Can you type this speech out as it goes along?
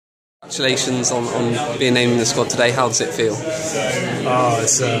Congratulations on being named in the squad today. How does it feel? Oh,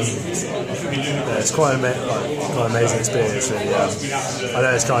 it's quite an amazing experience, really. I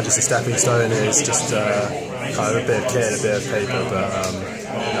know it's kind of just a stepping stone. It's just kind of a bit of kit and a bit of paper, but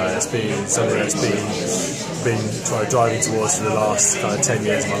it's been something that's been driving towards for the last kind of 10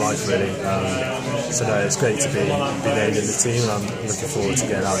 years of my life, really. So no, it's great to be named in the team, and I'm looking forward to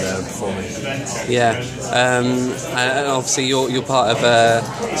getting out there and performing. Yeah, and obviously you're part of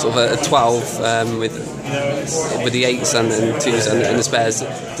sort of a 12 with the 8s and 2s and the spares.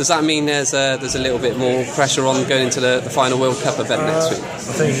 Does that mean there's a little bit more pressure on going into the final World Cup event next week?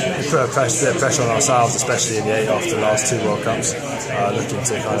 I think we put a bit of pressure on ourselves, especially in the 8 after the last 2 World Cups, looking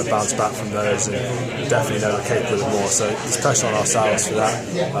to kind of bounce back from those, and we definitely know we're capable of more, so there's pressure on ourselves for that.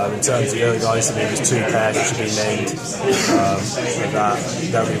 In terms of the other guys, I mean, there's 2 pairs which have been named, that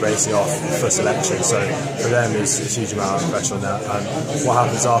they'll be racing off for selection, so for them there's a huge amount of pressure on that, and what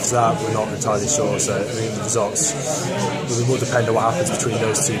happens after that we're not entirely sure, so I mean, the results will depend on what happens between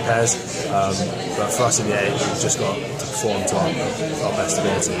those 2 pairs, but for us in the 8 we've just got to perform to our best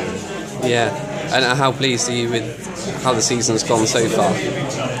ability. Yeah, and how pleased are you with how the season's gone so far?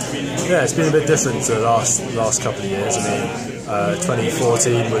 Yeah, it's been a bit different to the last couple of years. I mean,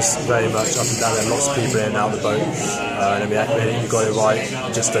 2014 was very much up and down. There were lots of people in and out of the boat, and we got it right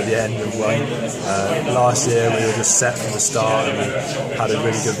just at the end and won. Last year we were just set from the start and we had a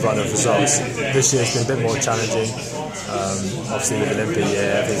really good run of results. This year's been a bit more challenging. Obviously with the Olympic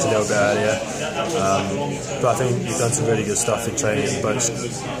year, everything's a little bit earlier, but I think we've done some really good stuff in training. The boat's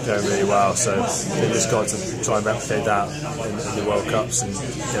going really well, so I think we've just got to try and replicate that in the World Cups and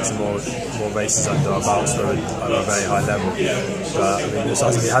get some more races under our belts at a very high level. But I mean, it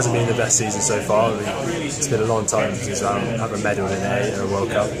hasn't been the best season so far. I mean, it's been a long time since I haven't medalled in a World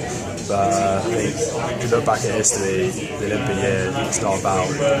Cup. But I think if you look back at history, the Olympic year, it's not about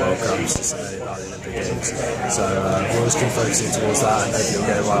the World Cups, it's about the Olympic Games. So we'll just keep focusing towards that and hopefully we'll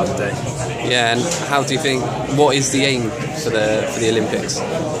get it right on the day. Yeah, and how do you think, what is the aim for the Olympics?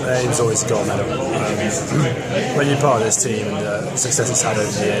 The aim is always a gold medal. When you're part of this team and the success it's had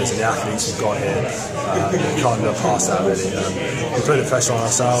over the years and the athletes we've got here, you can't look past that, really. We put the pressure on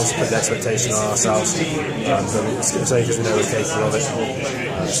ourselves, put the expectation on ourselves, but it's only because we know we're capable of it.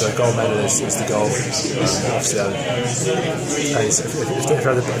 So gold medal is the goal. Obviously, if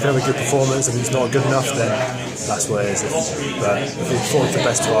they have a good performance and it's not good enough, then that's what it is. But if we perform to the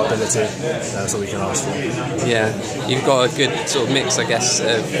best of our ability, that's all we can ask for. Yeah, you've got a good sort of mix, I guess,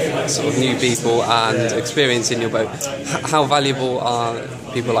 of sort of new people and experience in your boat. How valuable are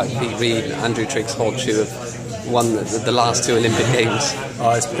people like Pete Reed, Andrew Triggs Hodge, who have won the last 2 Olympic Games?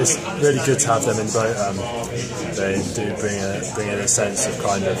 It's really good to have them in the boat. They do bring in a sense of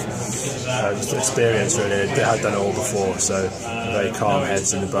kind of experience, really. They have done it all before, so very calm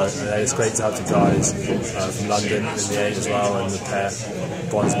heads in the boat. And it's great to have the guys from London in the 8 as well, and the pair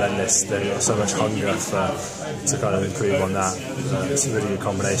bronze medalists. They've got so much hunger to kind of improve on that. It's a really good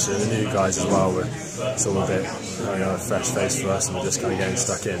combination. And the new guys as well, it's all a bit a fresh face for us, and we're just kind of getting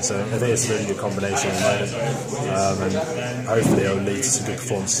stuck in. So I think it's a really good combination at the moment, and hopefully it'll lead to some good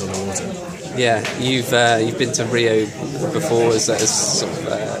performances on the water. Yeah, you've been to Rio before as sort of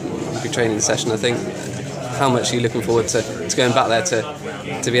a training session, I think. How much are you looking forward to going back there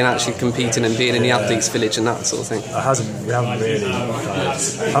to being actually competing and being in the athletes' village and that sort of thing? We haven't really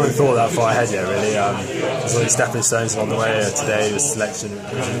haven't thought that far ahead yet, really. There's all these stepping stones along the way. Today the selection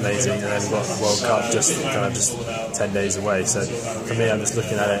was amazing, and then we've got the World Cup just 10 days away. So for me, I'm just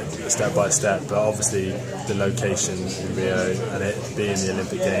looking at it step by step. But obviously the location in Rio and it being the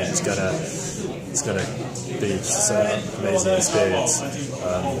Olympic Games it's going to be just an amazing experience. I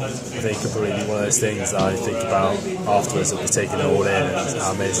think it could probably be one of those things that I think about afterwards, of taking it all in and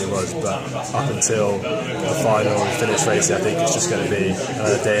how amazing it was. But up until the final and finish racing, I think it's just going to be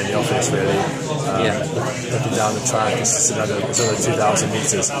another day in the office, really. Looking down the track, it's another 2,000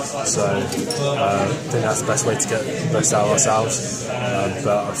 metres. So I think that's the best way to get the most out of ourselves.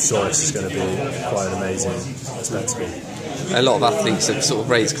 But I'm sure it's just going to be quite an amazing spectacle. A lot of athletes have sort of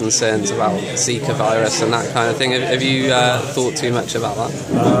raised concerns about Zika virus and that kind of thing. Have you thought too much about that?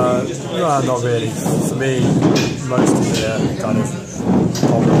 No, not really. For me, most of the kind of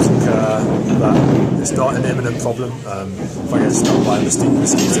problems occur, but it's not an imminent problem. If I get stung by a mosquito,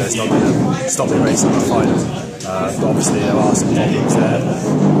 it's not going to stop me racing in the final. But obviously there are some problems there.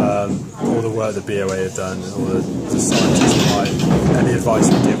 All the work the BOA have done, all the scientists, any advice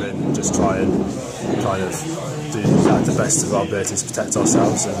we're given, just try and kind of do the best of our abilities to protect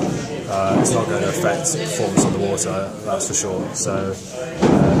ourselves, and it's not going to affect performance on the water, that's for sure. So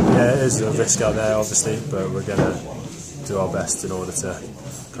yeah, it is a risk out there obviously, but we're going to do our best in order to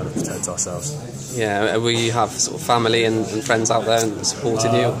kind of protect ourselves. Yeah, will you have sort of family and friends out there and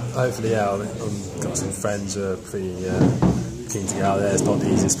supporting you? Hopefully, yeah. I've got some friends who are pretty keen to get out there. It's not the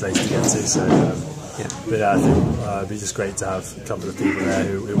easiest place to get to, so but yeah, I think it'd be just great to have a couple of people there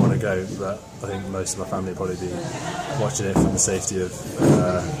who want to go. But I think most of my family will probably be watching it from the safety of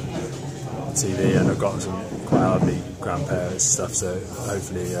TV, and I've got some quite elderly grandparents and stuff, so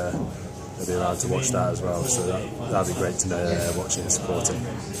hopefully they'll be around to watch that as well. So that'd be great to know they're watching and supporting.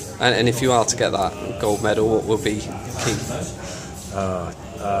 And if you are to get that gold medal, what will be key?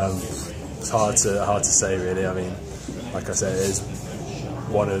 It's hard to say really. I mean, like I said, it is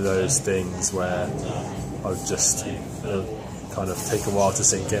one of those things where I'll just kind of take a while to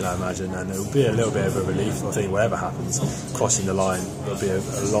sink in, I imagine, and it'll be a little bit of a relief. I think whatever happens, crossing the line, there'll be a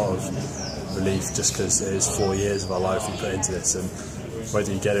lot of relief, just because it is 4 years of our life we put into this, and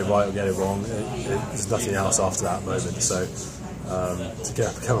whether you get it right or get it wrong, there's nothing else after that moment. So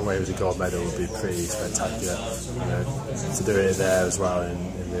to come away with a gold medal would be pretty spectacular. You know, to do it there as well in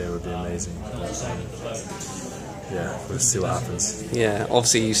Rio would be amazing. Yeah, we'll see what happens. Yeah,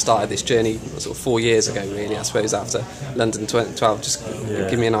 obviously you started this journey sort of 4 years ago, really, I suppose, after London 2012. Just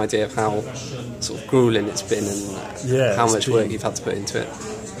give me an idea of how sort of gruelling it's been and how much work you've had to put into it.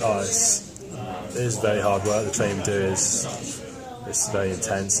 Oh, it is very hard work. The training we do is very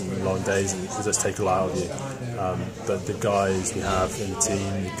intense and long days, and it does take a lot out of you. But the guys we have in the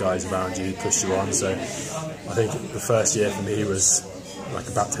team, the guys around you, push you on. So I think the first year for me was like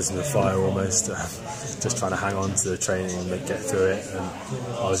a baptism of fire almost. Just trying to hang on to the training and get through it, and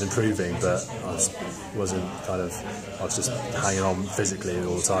I was improving, but I was just hanging on physically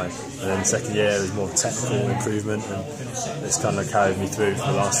all the time. And then the second year it was more technical improvement, and it's kind of carried me through for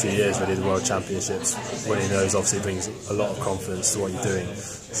the last few years. Really, the World Championships, winning those obviously brings a lot of confidence to what you're doing.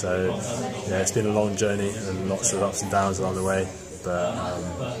 So yeah, it's been a long journey and lots of ups and downs along the way, but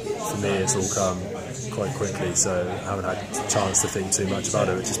for me it's all come quite quickly, so I haven't had a chance to think too much about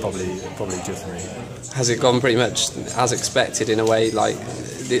it, which is probably good for me. Has it gone pretty much as expected in a way? Like,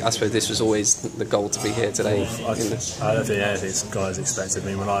 I suppose this was always the goal to be here today. I don't think anything's gone as expected. I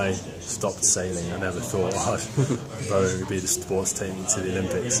mean, when I stopped sailing, I never thought rowing would be the sport to take me to the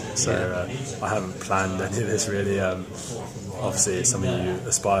Olympics. So I haven't planned any of this really. Obviously it's something you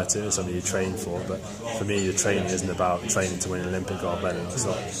aspire to, it's something you train for, but for me the training isn't about training to win an Olympic gold medal. It's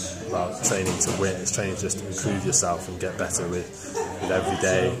not about training to win, it's training just to improve yourself and get better with every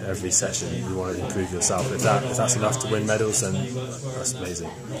day, every session. You want to improve yourself. If that's enough to win medals, then that's amazing.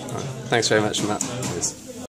 Thanks very much, Matt. Cheers.